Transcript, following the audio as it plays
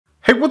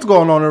Hey, what's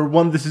going on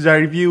everyone, this is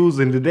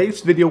iReviews. In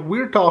today's video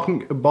we're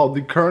talking about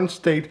the current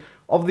state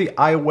of the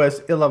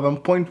iOS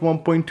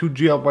 11.1.2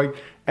 jailbreak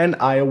and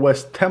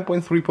iOS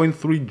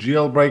 10.3.3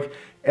 jailbreak.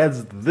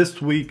 As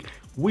this week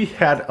we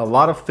had a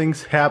lot of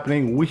things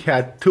happening, we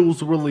had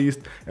tools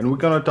released, and we're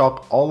gonna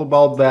talk all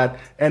about that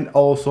and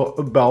also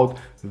about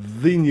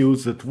the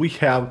news that we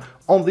have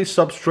on the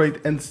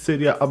Substrate and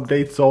Cydia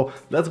update. So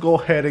let's go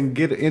ahead and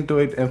get into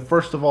it. And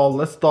first of all,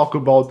 let's talk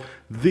about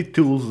the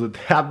tools that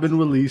have been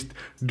released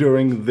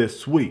during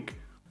this week.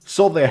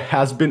 So there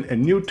has been a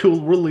new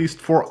tool released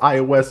for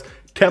iOS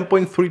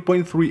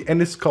 10.3.3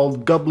 and it's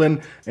called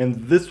Goblin, and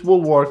this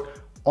will work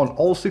on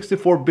all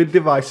 64-bit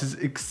devices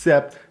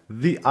except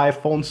the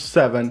iPhone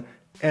 7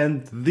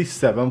 and the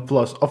 7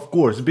 Plus, of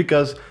course,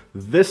 because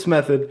this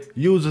method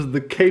uses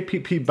the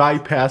KPP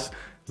bypass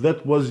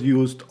that was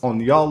used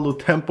on YALU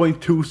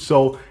 10.2,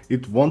 so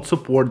it won't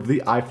support the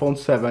iPhone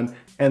 7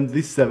 and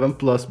the 7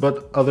 Plus,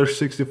 but other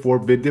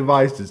 64-bit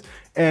devices.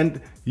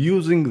 And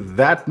using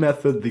that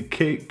method, the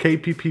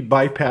KPP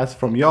bypass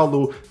from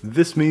YALU,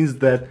 this means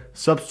that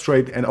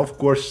Substrate and of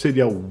course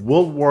Cydia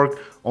will work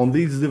on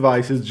these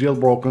devices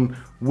jailbroken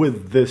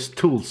with this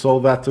tool. So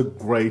that's a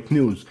great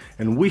news.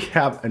 And we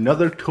have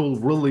another tool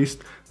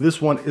released.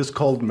 This one is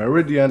called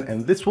Meridian,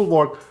 and this will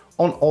work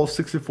on all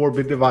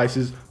 64-bit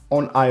devices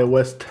on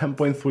iOS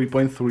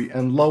 10.3.3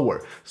 and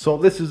lower. So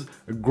this is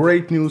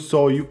great news.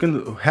 So you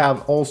can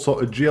have also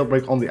a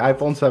jailbreak on the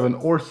iPhone 7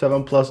 or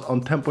 7 Plus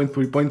on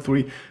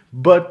 10.3.3,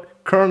 but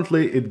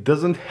currently it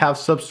doesn't have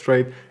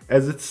Substrate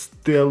as it's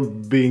still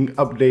being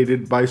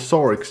updated by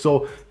Soric.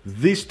 So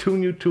these two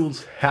new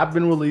tools have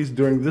been released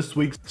during this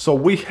week. So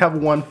we have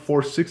one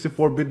for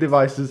 64-bit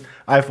devices,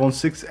 iPhone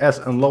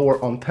 6s and lower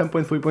on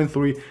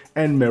 10.3.3,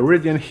 and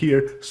Meridian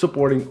here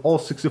supporting all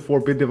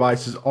 64-bit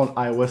devices on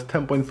iOS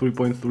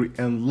 10.3.3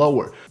 and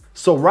lower.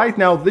 So right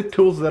now the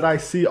tools that I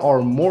see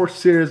are more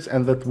serious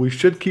and that we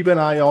should keep an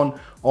eye on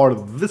are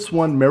this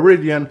one,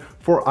 Meridian,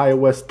 for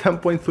iOS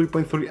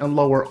 10.3.3 and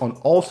lower on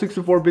all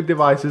 64-bit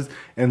devices,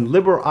 and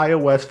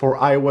LibreIOS for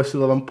iOS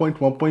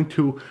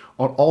 11.1.2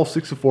 on all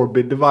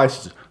 64-bit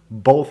devices.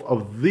 Both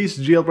of these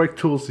jailbreak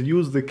tools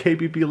use the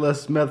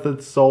KPP-less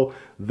method, so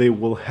they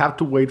will have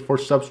to wait for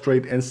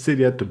Substrate and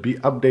Cydia to be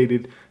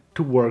updated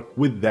to work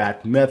with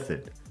that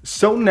method.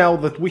 So now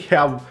that we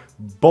have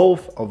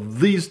both of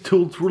these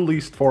tools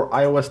released for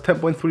iOS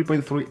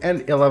 10.3.3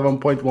 and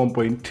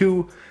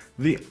 11.1.2,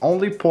 the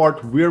only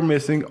part we're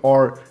missing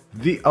are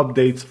the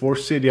updates for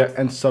Cydia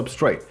and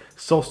Substrate.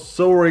 So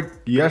Soric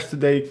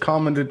yesterday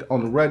commented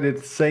on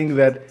Reddit saying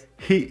that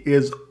he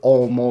is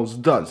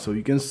almost done. So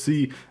you can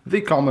see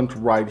the comment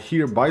right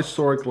here by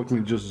Soric. Let me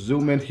just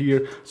zoom in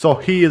here. So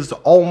he is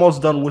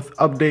almost done with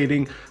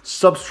updating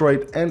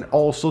Substrate and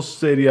also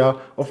Cydia,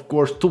 of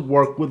course, to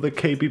work with the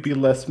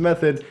KPP-less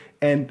method,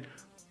 and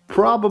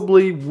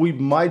probably we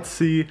might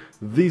see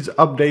these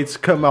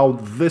updates come out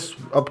this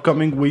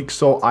upcoming week.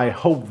 So I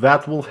hope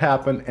that will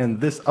happen,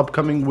 and this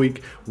upcoming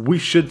week we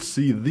should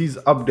see these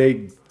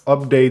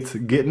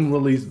updates getting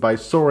released by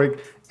Soric,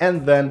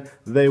 and then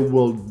they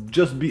will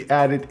just be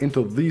added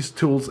into these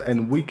tools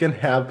and we can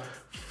have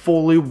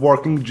fully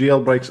working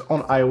jailbreaks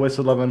on iOS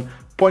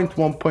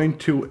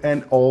 11.1.2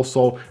 and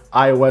also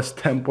iOS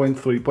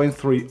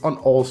 10.3.3 on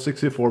all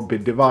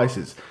 64-bit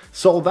devices.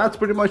 So that's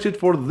pretty much it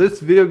for this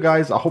video,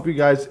 guys. I hope you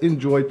guys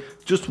enjoyed.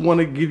 Just want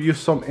to give you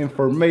some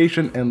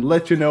information and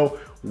let you know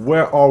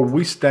where are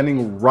we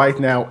standing right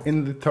now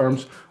in the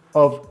terms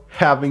of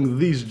having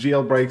these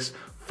jailbreaks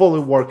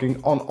fully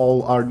working on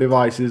all our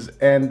devices,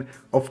 and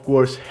of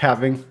course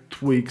having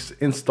tweaks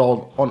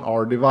installed on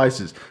our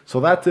devices.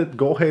 So that's it.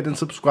 Go ahead and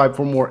subscribe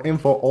for more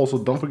info. Also,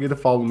 don't forget to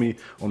follow me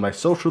on my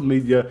social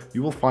media.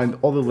 You will find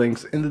all the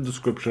links in the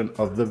description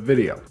of the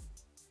video.